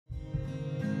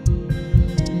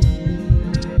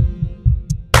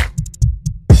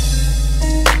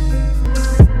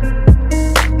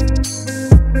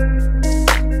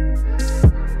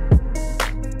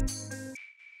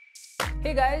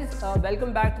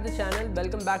welcome back to the channel.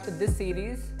 Welcome back to this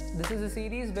series. This is a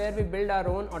series where we build our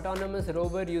own autonomous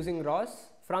rover using ROS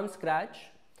from scratch.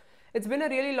 It's been a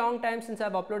really long time since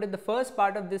I've uploaded the first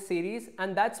part of this series,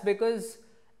 and that's because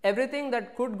everything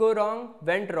that could go wrong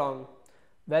went wrong.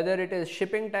 Whether it is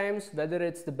shipping times, whether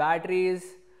it's the batteries,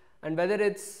 and whether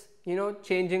it's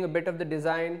changing a bit of the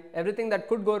design, everything that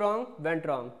could go wrong went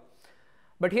wrong.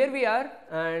 But here we are,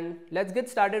 and let's get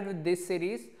started with this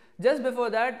series. Just before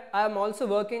that, I'm also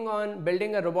working on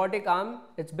building a robotic arm.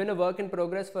 It's been a work in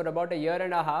progress for about a year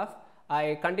and a half.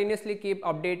 I continuously keep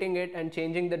updating it and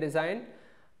changing the design.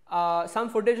 Some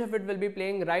footage of it will be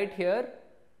playing right here.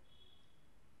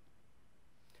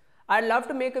 I'd love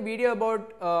to make a video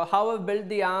about how I've built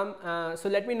the arm, so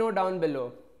let me know down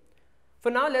below. For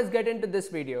now, let's get into this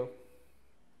video.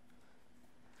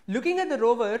 Looking at the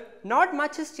rover, not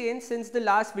much has changed since the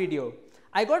last video.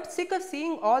 I got sick of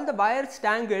seeing all the wires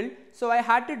tangled, so I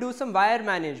had to do some wire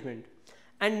management.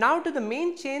 And now to the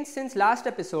main change since last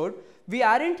episode, we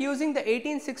aren't using the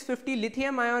 18650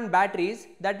 lithium-ion batteries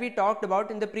that we talked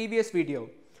about in the previous video.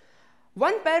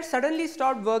 One pair suddenly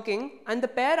stopped working, and the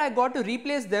pair I got to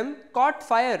replace them caught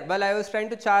fire while I was trying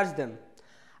to charge them.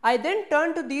 I then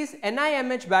turned to these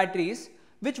NiMH batteries,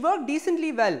 which worked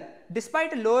decently well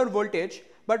despite a lower voltage,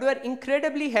 but were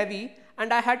incredibly heavy,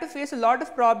 and I had to face a lot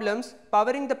of problems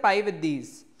powering the Pi with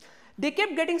these. They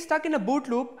kept getting stuck in a boot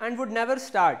loop and would never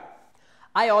start.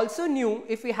 I also knew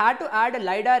if we had to add a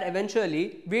LiDAR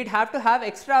eventually, we'd have to have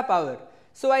extra power,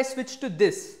 so I switched to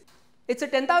this. It's a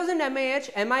 10,000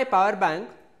 mAh Mi power bank.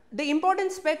 The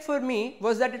important spec for me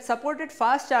was that it supported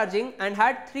fast charging and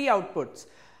had 3 outputs.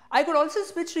 I could also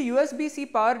switch to USB-C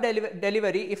power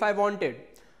delivery if I wanted.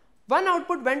 One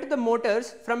output went to the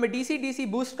motors from a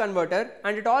DC-DC boost converter,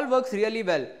 and it all works really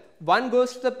well. One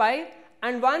goes to the Pi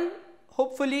and one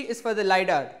hopefully is for the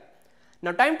LiDAR.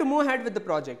 Now time to move ahead with the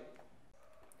project.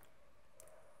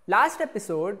 Last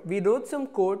episode, we wrote some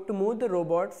code to move the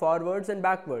robot forwards and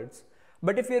backwards.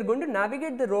 But if we are going to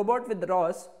navigate the robot with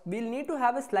ROS, we'll need to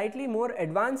have a slightly more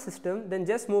advanced system than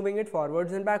just moving it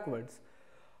forwards and backwards.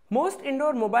 Most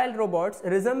indoor mobile robots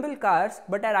resemble cars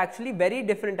but are actually very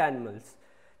different animals.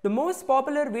 The most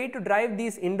popular way to drive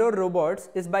these indoor robots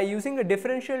is by using a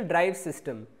differential drive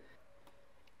system.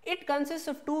 It consists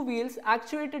of 2 wheels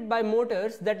actuated by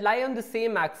motors that lie on the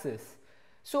same axis.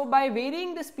 So by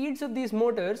varying the speeds of these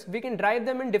motors, we can drive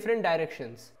them in different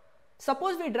directions.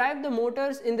 Suppose we drive the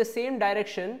motors in the same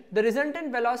direction, the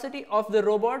resultant velocity of the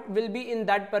robot will be in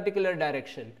that particular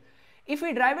direction. If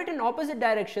we drive it in opposite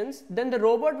directions, then the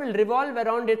robot will revolve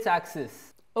around its axis.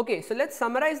 Okay, so let's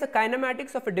summarize the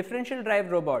kinematics of a differential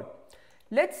drive robot.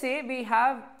 Let's say we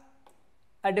have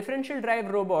a differential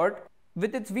drive robot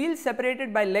with its wheels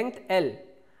separated by length L,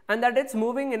 and that it's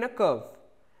moving in a curve.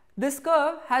 This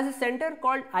curve has a center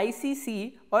called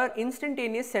ICC, or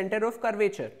instantaneous center of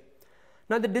curvature.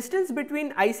 Now the distance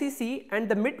between ICC and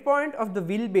the midpoint of the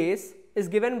wheelbase is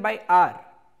given by R.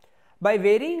 By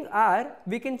varying R,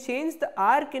 we can change the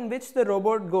arc in which the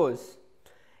robot goes.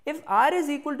 If R is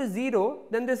equal to 0,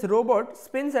 then this robot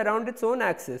spins around its own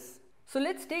axis. So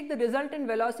let's take the resultant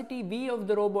velocity v of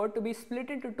the robot to be split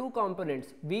into 2 components,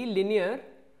 v linear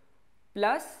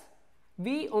plus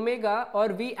v omega or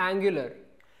v angular.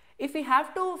 If we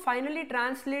have to finally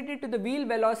translate it to the wheel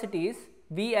velocities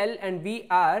vl and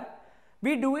vr,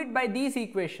 we do it by these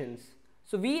equations.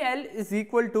 So vl is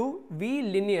equal to v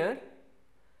linear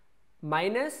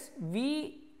minus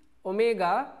v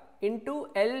omega into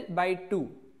L by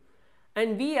 2,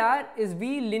 and Vr is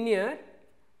v linear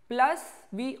plus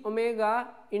v omega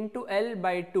into L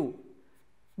by 2.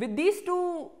 With these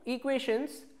 2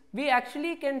 equations, we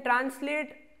actually can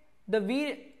translate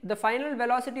the final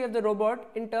velocity of the robot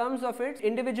in terms of its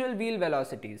individual wheel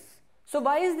velocities. So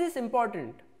why is this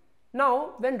important?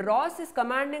 Now when ROS is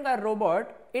commanding our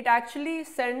robot, it actually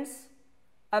sends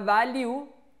a value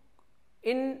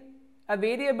in a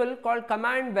variable called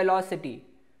command velocity.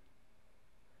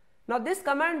 Now this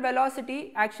command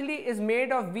velocity actually is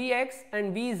made of Vx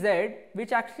and Vz,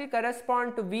 which actually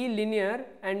correspond to V linear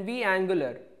and V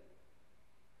angular.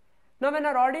 Now when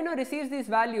our Arduino receives these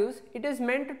values, it is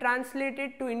meant to translate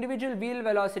it to individual wheel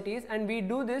velocities, and we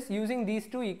do this using these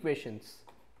 2 equations.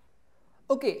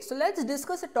 Okay, so let's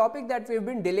discuss a topic that we've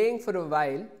been delaying for a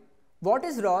while. What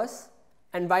is ROS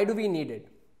and why do we need it?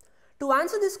 To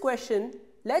answer this question,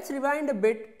 let's rewind a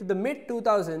bit to the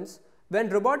mid-2000s, when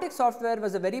robotic software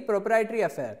was a very proprietary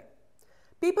affair.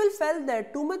 People felt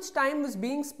that too much time was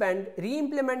being spent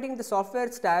re-implementing the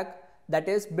software stack, that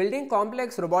is, building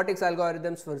complex robotics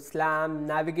algorithms for SLAM,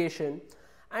 navigation,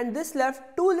 and this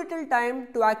left too little time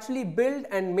to actually build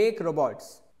and make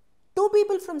robots. Two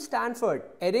people from Stanford,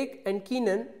 Eric and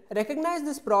Keenan, recognized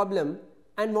this problem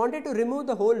and wanted to remove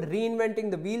the whole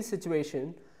reinventing the wheel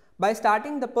situation by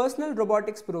starting the personal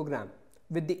robotics program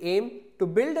with the aim to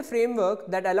build a framework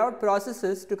that allowed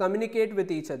processes to communicate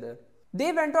with each other.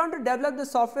 They went on to develop the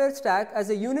software stack as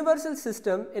a universal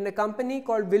system in a company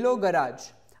called Willow Garage,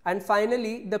 and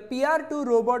finally the PR2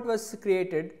 robot was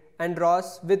created and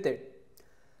ROS with it.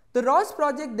 The ROS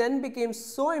project then became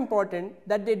so important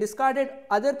that they discarded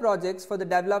other projects for the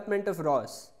development of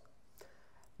ROS.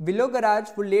 Willow Garage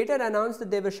would later announce that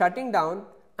they were shutting down,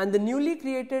 and the newly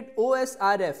created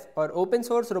OSRF or Open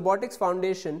Source Robotics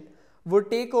Foundation would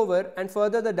take over and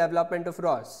further the development of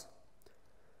ROS.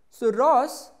 So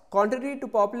ROS, contrary to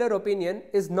popular opinion,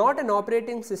 is not an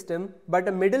operating system but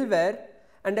a middleware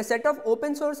and a set of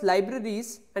open source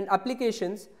libraries and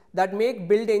applications that make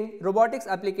building robotics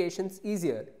applications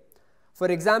easier. For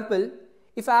example,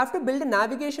 if I have to build a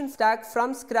navigation stack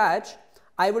from scratch,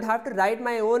 I would have to write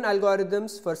my own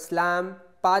algorithms for SLAM,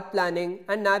 path planning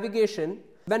and navigation,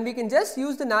 when we can just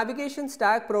use the navigation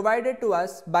stack provided to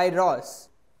us by ROS.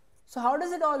 So how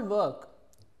does it all work?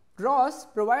 ROS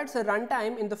provides a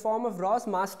runtime in the form of ROS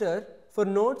master for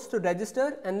nodes to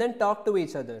register and then talk to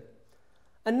each other.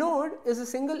 A node is a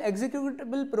single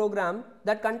executable program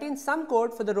that contains some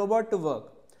code for the robot to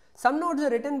work. Some nodes are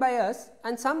written by us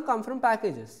and some come from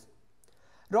packages.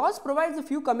 ROS provides a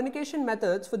few communication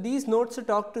methods for these nodes to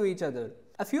talk to each other.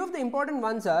 A few of the important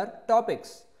ones are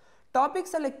topics.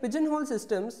 Topics are like pigeonhole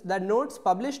systems that nodes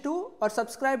publish to or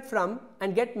subscribe from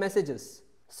and get messages.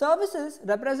 Services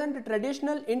represent a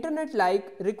traditional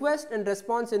internet-like request and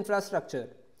response infrastructure.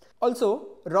 Also,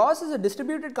 ROS is a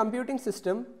distributed computing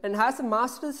system and has a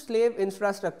master-slave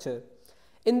infrastructure.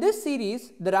 In this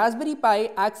series, the Raspberry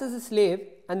Pi acts as a slave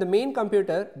and the main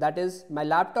computer, that is my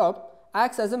laptop,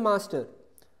 acts as a master.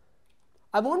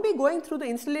 I won't be going through the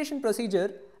installation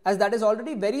procedure as that is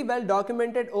already very well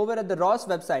documented over at the ROS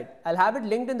website. I'll have it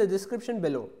linked in the description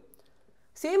below.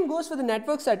 Same goes for the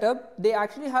network setup. They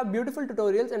actually have beautiful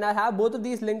tutorials and I have both of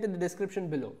these linked in the description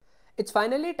below. It's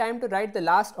finally time to write the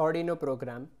last Arduino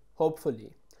program,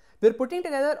 hopefully. We're putting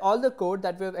together all the code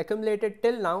that we've accumulated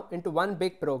till now into one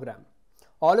big program.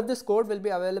 All of this code will be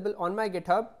available on my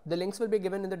GitHub. The links will be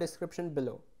given in the description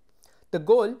below. The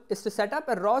goal is to set up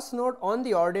a ROS node on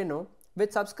the Arduino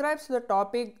which subscribes to the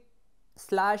topic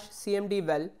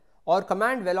 /cmd_vel or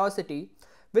command velocity,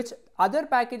 which other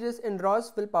packages in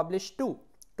ROS will publish to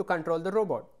control the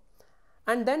robot.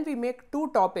 And then we make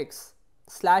two topics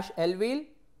 /lwheel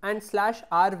and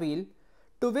 /rwheel,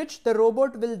 to which the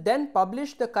robot will then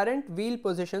publish the current wheel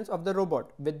positions of the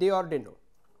robot with the Arduino.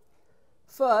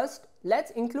 First,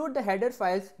 let's include the header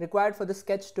files required for the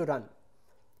sketch to run.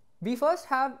 We first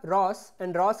have ROS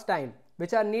and ROS time,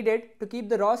 which are needed to keep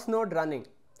the ROS node running.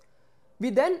 We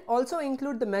then also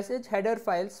include the message header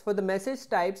files for the message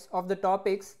types of the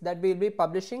topics that we will be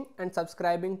publishing and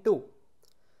subscribing to.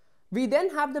 We then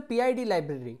have the PID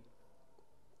library.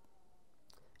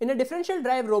 In a differential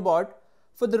drive robot,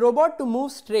 for the robot to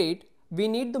move straight, we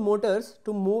need the motors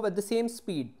to move at the same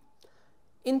speed.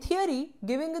 In theory,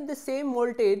 giving it the same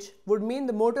voltage would mean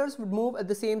the motors would move at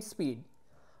the same speed.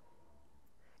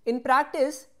 In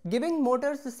practice, giving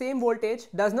motors the same voltage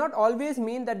does not always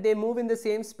mean that they move in the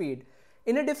same speed.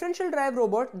 In a differential drive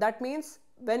robot, that means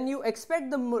when you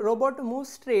expect the robot to move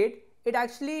straight, it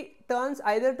actually turns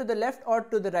either to the left or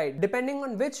to the right, depending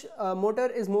on which motor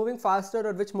is moving faster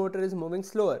or which motor is moving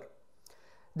slower.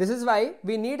 This is why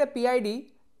we need a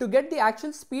PID to get the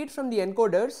actual speed from the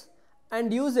encoders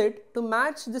and use it to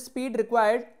match the speed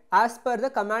required as per the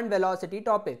command velocity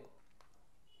topic.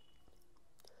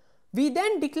 We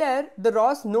then declare the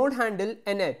ROS node handle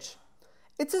nh.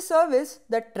 It's a service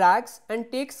that tracks and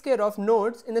takes care of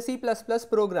nodes in a C++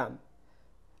 program.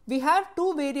 We have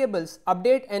two variables,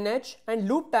 update nh and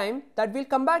loop time, that we'll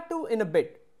come back to in a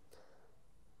bit.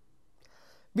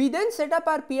 We then set up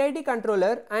our PID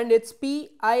controller and its P,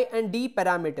 I and D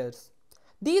parameters.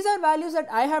 These are values that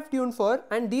I have tuned for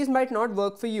and these might not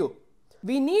work for you.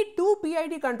 We need two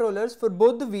PID controllers for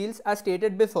both the wheels as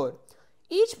stated before.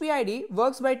 Each PID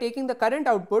works by taking the current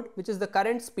output, which is the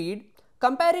current speed,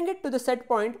 comparing it to the set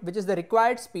point, which is the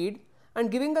required speed,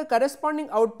 and giving a corresponding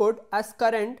output as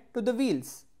current to the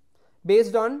wheels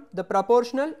based on the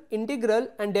proportional, integral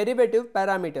and derivative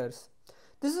parameters.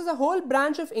 This is a whole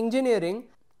branch of engineering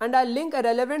and I'll link a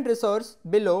relevant resource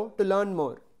below to learn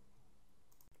more.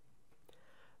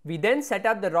 We then set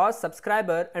up the ROS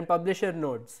subscriber and publisher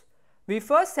nodes. We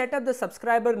first set up the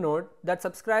subscriber node that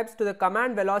subscribes to the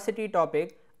command velocity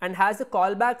topic and has a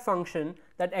callback function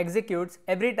that executes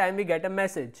every time we get a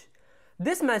message.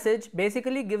 This message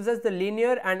basically gives us the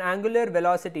linear and angular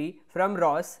velocity from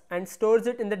ROS and stores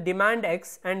it in the demand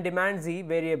X and demand Z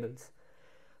variables.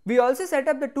 We also set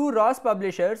up the two ROS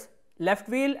publishers, left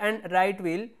wheel and right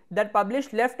wheel, that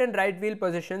publish left and right wheel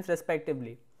positions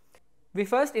respectively. We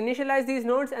first initialize these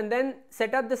nodes and then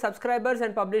set up the subscribers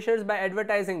and publishers by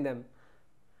advertising them.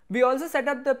 We also set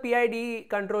up the PID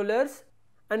controllers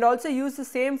and also use the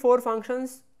same 4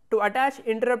 functions to attach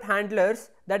interrupt handlers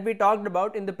that we talked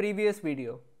about in the previous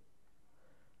video.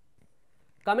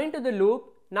 Coming to the loop,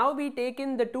 now we take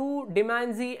in the two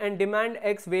demand Z and demand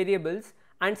X variables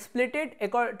and split it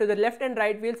to the left and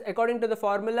right wheels according to the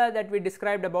formula that we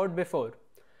described about before.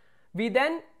 We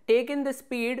then take in the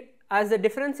speed as the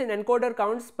difference in encoder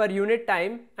counts per unit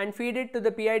time and feed it to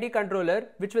the PID controller,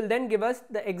 which will then give us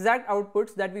the exact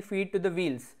outputs that we feed to the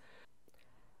wheels.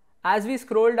 As we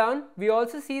scroll down, we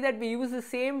also see that we use the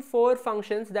same 4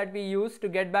 functions that we use to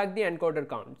get back the encoder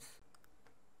counts.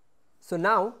 So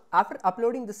now, after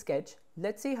uploading the sketch,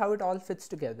 let's see how it all fits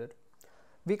together.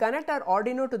 We connect our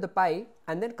Arduino to the Pi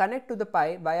and then connect to the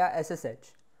Pi via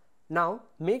SSH. Now,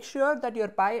 make sure that your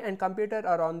Pi and computer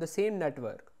are on the same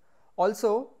network.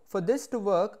 Also, for this to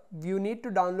work, you need to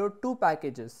download 2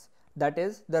 packages, that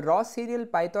is the ROS serial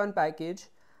Python package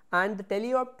and the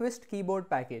teleop twist keyboard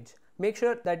package. Make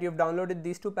sure that you've downloaded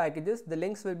these 2 packages. The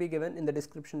links will be given in the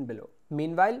description below.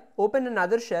 Meanwhile, open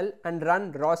another shell and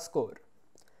run ROS core.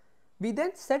 We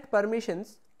then set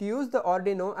permissions to use the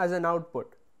Arduino as an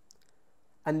output.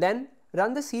 And then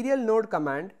run the serial node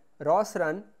command ROS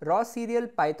run ROS serial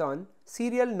Python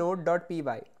serial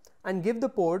node.py and give the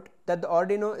port that the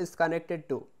Arduino is connected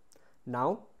to.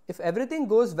 Now, if everything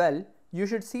goes well, you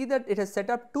should see that it has set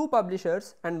up 2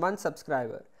 publishers and 1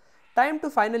 subscriber. Time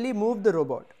to finally move the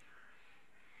robot.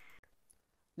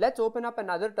 Let's open up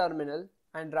another terminal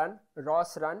and run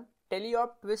ROS run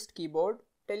teleop twist keyboard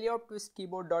teleop twist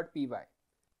keyboard.py.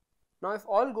 Now if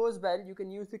all goes well, you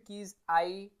can use the keys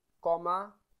I,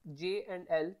 J and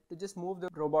L to just move the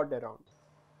robot around.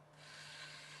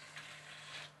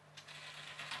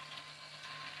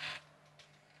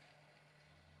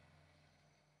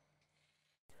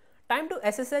 Time to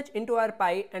SSH into our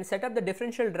Pi and set up the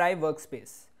differential drive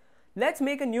workspace. Let's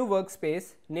make a new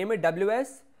workspace, name it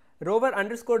WS, Rover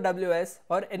 _WS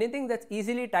or anything that's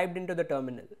easily typed into the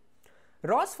terminal.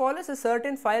 ROS follows a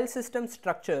certain file system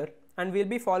structure and we'll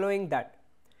be following that.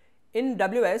 In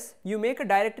WS, you make a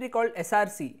directory called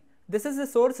src. This is the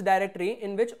source directory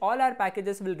in which all our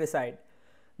packages will reside.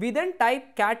 We then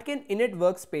type catkin init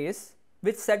workspace,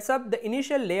 which sets up the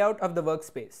initial layout of the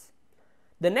workspace.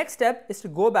 The next step is to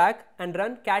go back and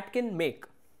run catkin make.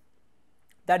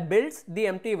 That builds the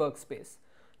empty workspace.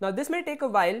 Now this may take a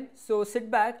while, so sit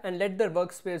back and let the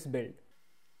workspace build.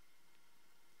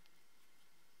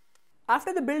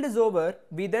 After the build is over,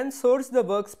 we then source the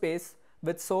workspace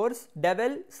with source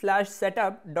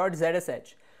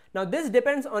devel/setup.zsh. Now this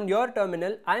depends on your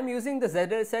terminal. I am using the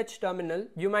ZSH terminal.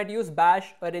 You might use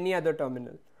bash or any other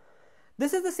terminal.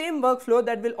 This is the same workflow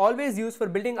that we'll always use for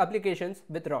building applications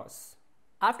with ROS.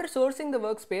 After sourcing the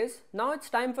workspace, now it's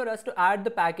time for us to add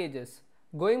the packages.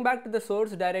 Going back to the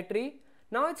source directory,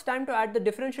 now it's time to add the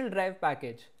differential drive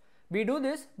package. We do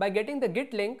this by getting the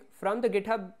git link from the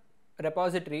GitHub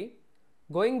repository,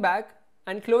 going back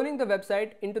and cloning the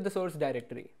website into the source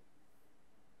directory.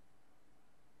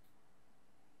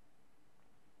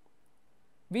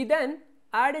 We then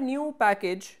add a new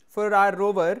package for our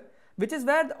rover, which is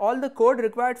where all the code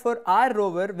required for our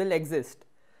rover will exist.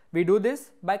 We do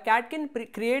this by catkin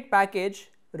create package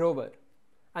rover,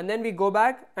 and then we go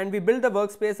back and we build the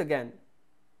workspace again.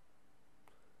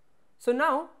 So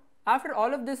now, after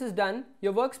all of this is done,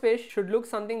 your workspace should look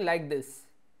something like this.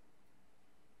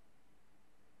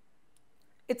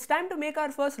 It's time to make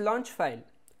our first launch file.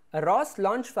 A ROS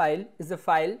launch file is a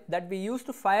file that we use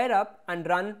to fire up and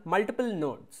run multiple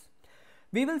nodes.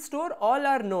 We will store all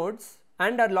our nodes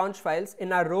and our launch files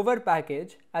in our rover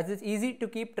package, as it's easy to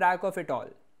keep track of it all.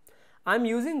 I'm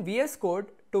using VS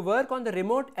Code to work on the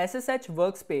remote SSH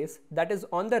workspace that is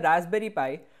on the Raspberry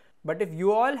Pi, but if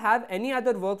you all have any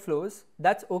other workflows,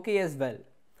 that's okay as well.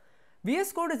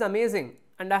 VS Code is amazing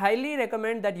and I highly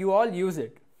recommend that you all use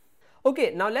it.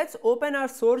 Okay, now let's open our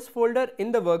source folder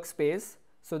in the workspace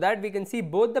so that we can see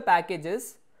both the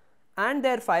packages and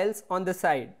their files on the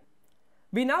side.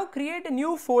 We now create a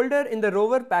new folder in the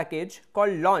rover package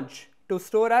called launch to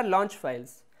store our launch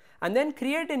files, and then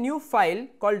create a new file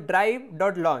called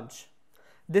drive.launch.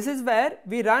 This is where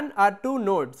we run our 2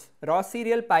 nodes, ROS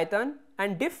serial Python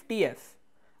and difftf,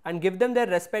 and give them their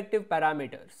respective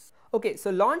parameters. Okay, so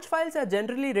launch files are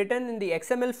generally written in the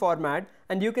XML format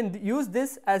and you can use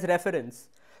this as reference.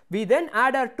 We then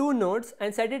add our two nodes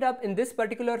and set it up in this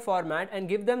particular format and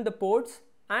give them the ports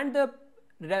and the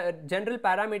general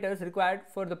parameters required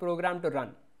for the program to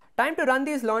run. Time to run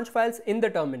these launch files in the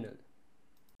terminal.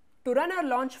 To run our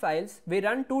launch files, we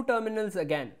run two terminals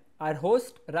again, our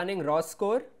host running ROS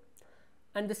core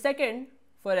and the second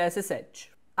for SSH.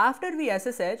 After we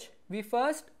SSH, we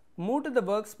first move to the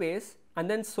workspace and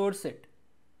then source it.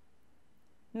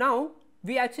 Now,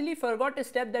 we actually forgot a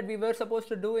step that we were supposed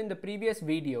to do in the previous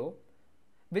video,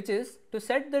 which is to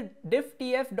set the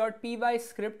difftf.py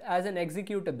script as an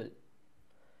executable.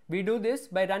 We do this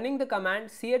by running the command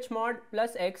chmod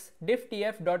 +x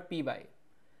difftf.py.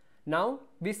 Now,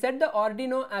 we set the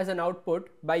Arduino as an output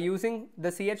by using the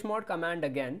chmod command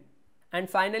again, and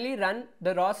finally run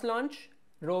the ROS launch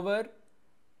rover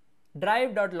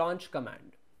drive.launch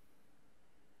command.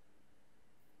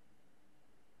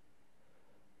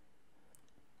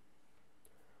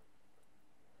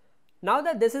 Now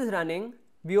that this is running,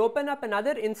 we open up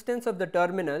another instance of the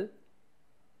terminal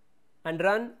and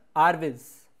run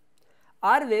RViz.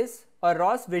 RViz or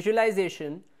ROS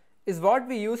visualization is what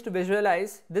we use to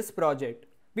visualize this project.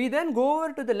 We then go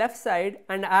over to the left side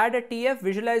and add a TF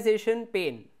visualization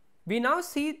pane. We now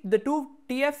see the two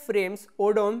TF frames,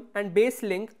 ODOM and base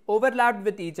link, overlapped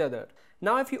with each other.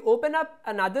 Now if you open up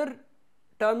another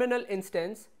terminal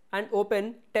instance and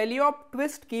open teleop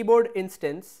twist keyboard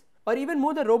instance, or even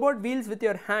move the robot wheels with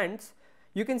your hands,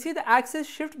 you can see the axis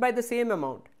shift by the same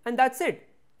amount, and that's it.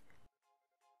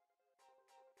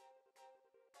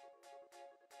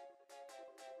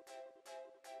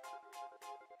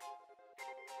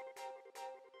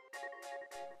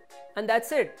 And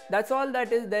that's it. That's all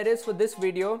there is for this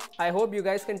video. I hope you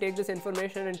guys can take this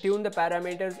information and tune the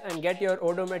parameters and get your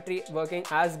odometry working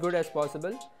as good as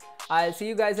possible. I'll see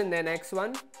you guys in the next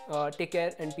one. Take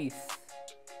care and peace.